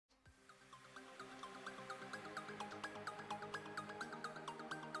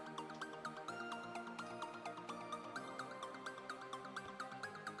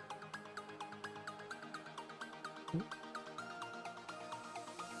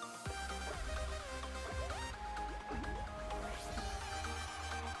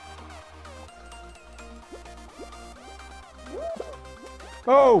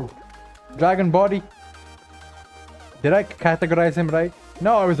Oh! Dragon body. Did I categorize him right?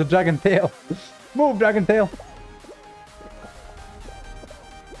 No, it was a dragon tail. Move, dragon tail.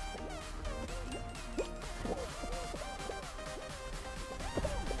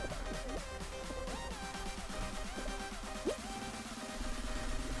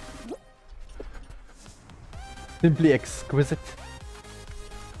 Simply exquisite.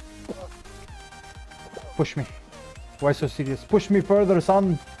 Push me. Why so serious? Push me further,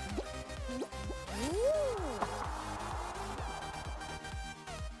 son.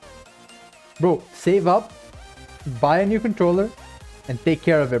 Bro, save up, buy a new controller, and take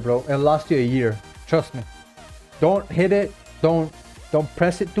care of it, bro. It'll last you a year. Trust me. Don't hit it. Don't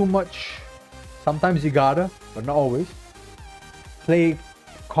press it too much. Sometimes you gotta, but not always. Play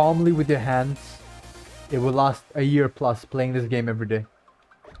calmly with your hands. It will last a year plus playing this game every day.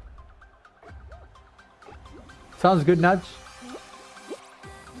 Sounds good, Nudge?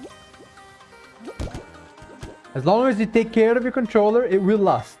 As long as you take care of your controller, it will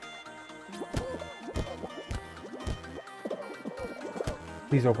last.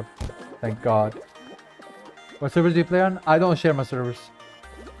 Please open. Thank God. What servers do you play on? I don't share my servers.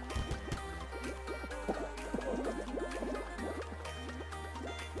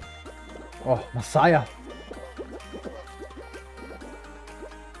 Oh, Messiah.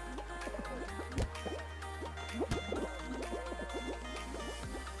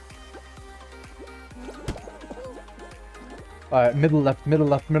 Alright, middle left, middle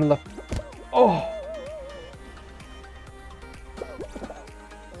left, middle left. Oh!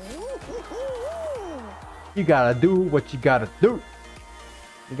 You gotta do what you gotta do.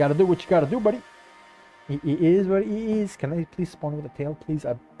 You gotta do what you gotta do, buddy. He is what he is. Can I please spawn with a tail, please?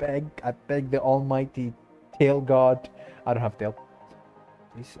 I beg the almighty tail god. I don't have tail.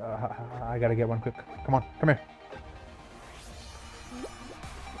 Please, I gotta get one quick. Come on, come here.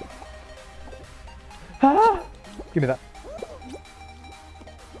 Ah! Give me that.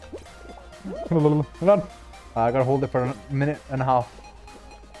 Hold on. I gotta hold it for a minute and a half.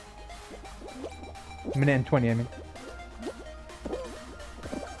 Minute and 20, I mean.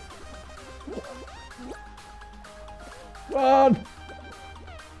 Run!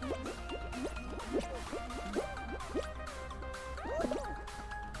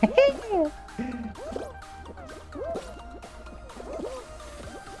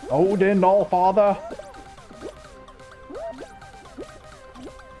 Odin, all father.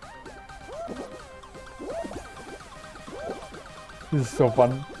 This is so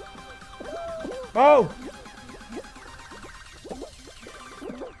fun. Oh!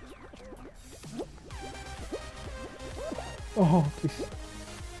 Oh, please.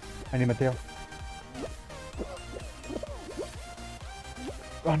 I need my tail.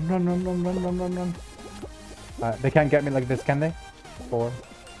 Run, run, run, run, run, run, run, run. They can't get me like this, can they? 4,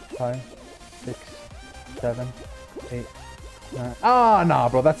 5, 6, 7, 8, 9. Ah, nah,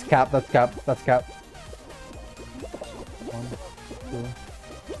 bro. That's cap. That's cap. That's cap. 1,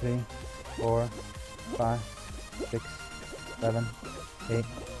 2, 3, 4, 5, 6, 7, 8,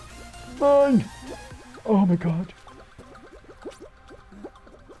 9. Oh my god.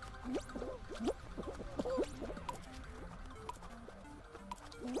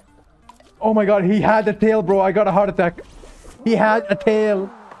 Oh my god, he had a tail, bro. I got a heart attack. He had a tail.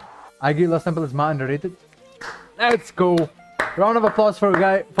 I agree, Lost Temple is my underrated. Let's go. Round of applause for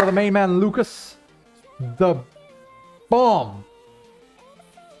the main man, Lucas. The bomb.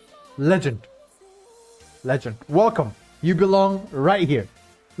 Legend. Legend. Welcome. You belong right here.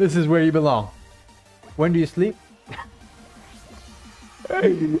 This is where you belong. When do you sleep?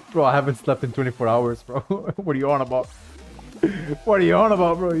 Bro, I haven't slept in 24 hours, bro. What are you on about? What are you on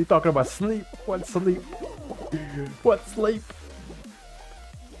about, bro? You talking about sleep? What sleep? What sleep?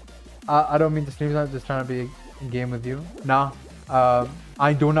 I don't mean to sleep. I'm just trying to be in game with you. Nah.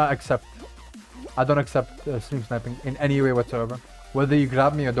 I do not accept. I don't accept stream sniping in any way whatsoever. Whether you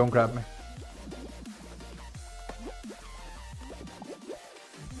grab me or don't grab me.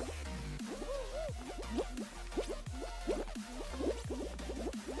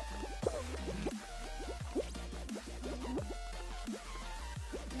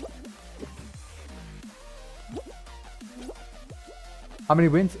 How many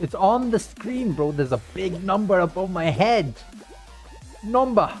wins? It's on the screen, bro. There's a big number above my head.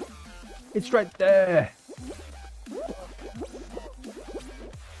 Number. It's right there.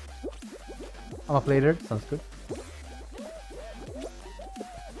 I'm a player. Sounds good.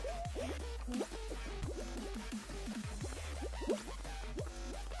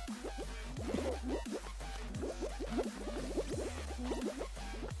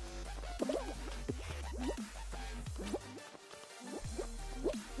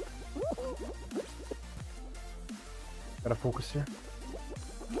 Gotta focus here.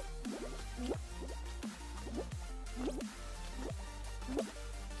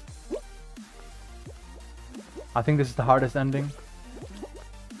 I think this is the hardest ending.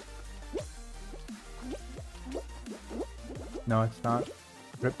 No, it's not.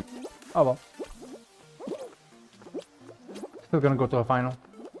 Rip. Oh well. Still gonna go to a final.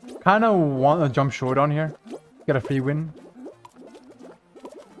 Kinda want a jump showdown here. Get a free win.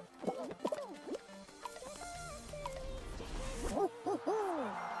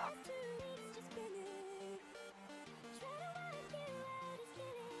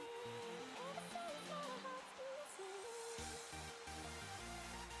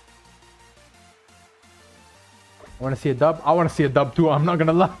 I want to see a dub. I want to see a dub too. I'm not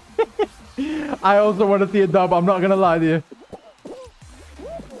gonna lie. I also want to see a dub. I'm not gonna lie to you.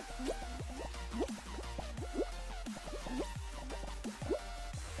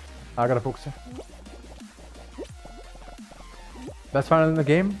 I gotta focus here. Best final in the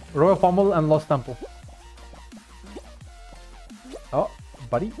game: Royal Fumble and Lost Temple. Oh,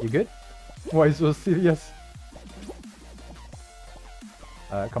 buddy, you good? Why so serious?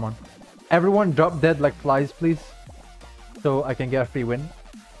 Come on. Everyone drop dead like flies, please. So I can get a free win.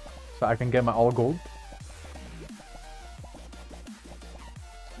 So I can get my all gold.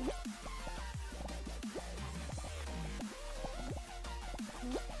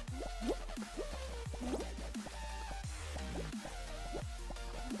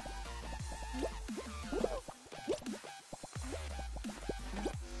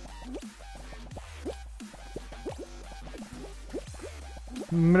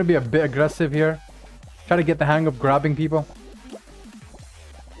 I'm gonna be a bit aggressive here. Try to get the hang of grabbing people.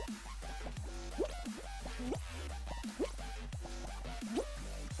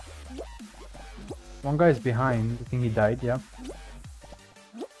 One guy's behind. I think he died, yeah.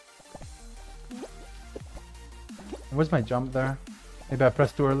 Where's my jump there? Maybe I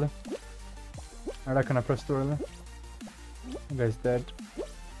pressed too early. I reckon I pressed too early. One guy's dead.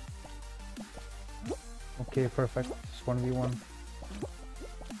 Okay, perfect. Just 1v1.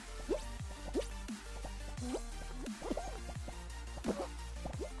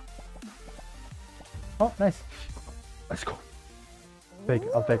 Oh, nice. Let's go. Take it.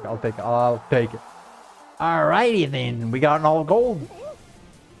 I'll take it. I'll take it. I'll take it. Alrighty then. We got an all gold.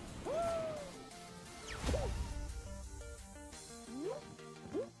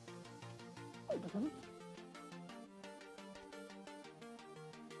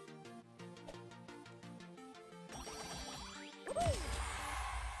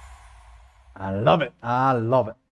 I love it. I love it.